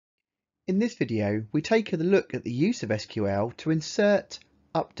In this video, we take a look at the use of SQL to insert,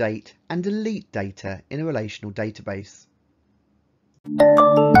 update and delete data in a relational database.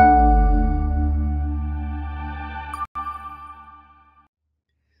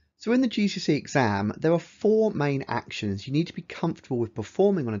 So in the GCSE exam, there are 4 main actions you need to be comfortable with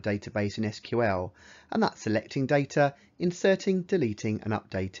performing on a database in SQL, and that's selecting data, inserting, deleting and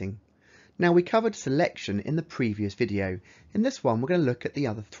updating. Now we covered selection in the previous video. In this one, we're going to look at the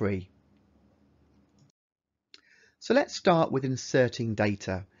other 3. So let's start with inserting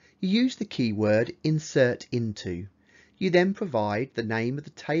data. You use the keyword insert into. You then provide the name of the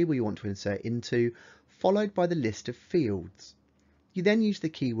table you want to insert into, followed by the list of fields. You then use the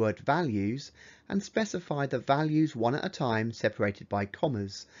keyword values and specify the values one at a time separated by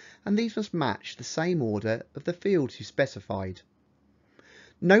commas, and these must match the same order of the fields you specified.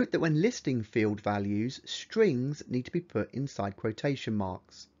 Note that when listing field values, strings need to be put inside quotation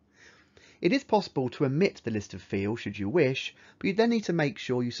marks. It is possible to omit the list of fields should you wish, but you then need to make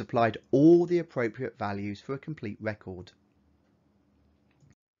sure you supplied all the appropriate values for a complete record.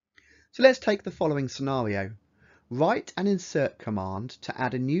 So let's take the following scenario. Write an insert command to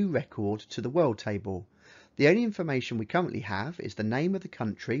add a new record to the world table. The only information we currently have is the name of the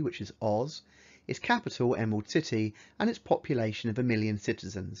country, which is Oz, its capital, Emerald City, and its population of 1 million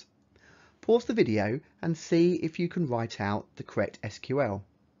citizens. Pause the video and see if you can write out the correct SQL.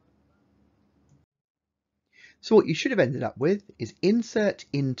 So what you should have ended up with is insert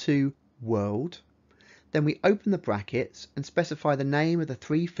into world, then we open the brackets and specify the name of the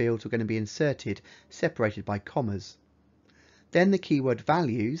 3 fields we're going to be inserted, separated by commas. Then the keyword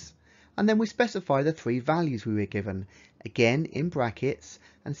values, and then we specify the 3 values we were given, again in brackets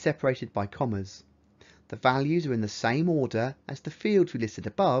and separated by commas. The values are in the same order as the fields we listed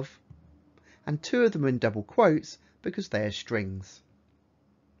above, and 2 of them are in double quotes because they are strings.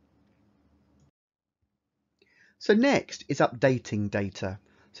 So next is updating data.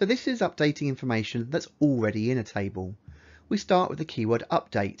 So this is updating information that's already in a table. We start with the keyword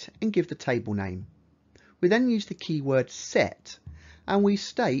update and give the table name. We then use the keyword set and we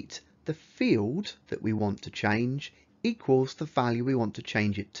state the field that we want to change equals the value we want to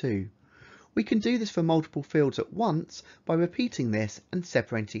change it to. We can do this for multiple fields at once by repeating this and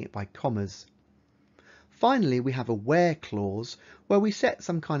separating it by commas. Finally, we have a where clause where we set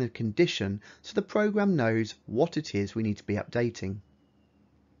some kind of condition so the program knows what it is we need to be updating.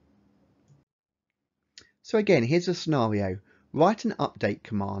 So again, here's a scenario. Write an update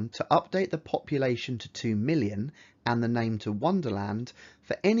command to update the population to 2 million and the name to Wonderland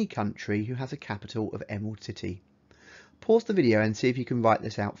for any country who has a capital of Emerald City. Pause the video and see if you can write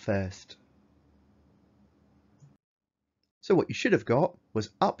this out first. So what you should have got was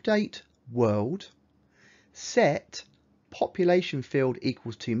update world, set population field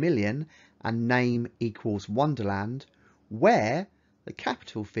equals 2 million and name equals Wonderland, where the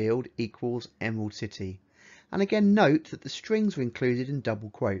capital field equals Emerald City. And again, note that the strings are included in double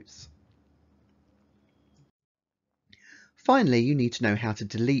quotes. Finally, you need to know how to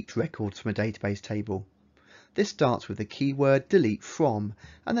delete records from a database table. This starts with the keyword delete from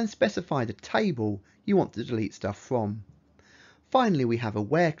and then specify the table you want to delete stuff from. Finally, we have a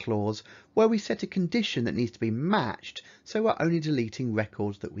where clause where we set a condition that needs to be matched, so we're only deleting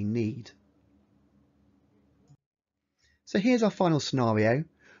records that we need. So here's our final scenario.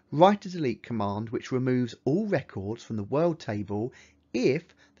 Write a delete command which removes all records from the world table if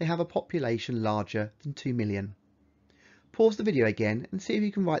they have a population larger than 2 million. Pause the video again and see if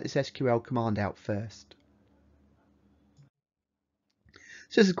you can write this SQL command out first.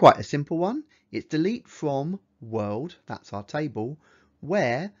 So this is quite a simple one. It's delete from world, that's our table,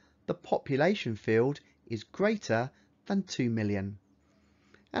 where the population field is greater than 2 million.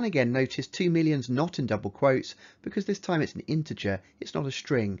 And again, notice 2 million's not in double quotes because this time it's an integer, it's not a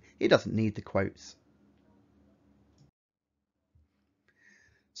string, it doesn't need the quotes.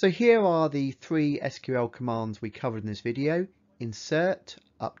 So here are the 3 SQL commands we covered in this video: insert,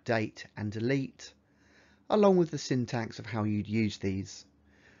 update and delete, along with the syntax of how you'd use these.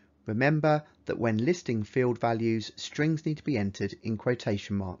 Remember that when listing field values, strings need to be entered in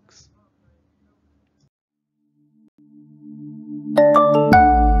quotation marks.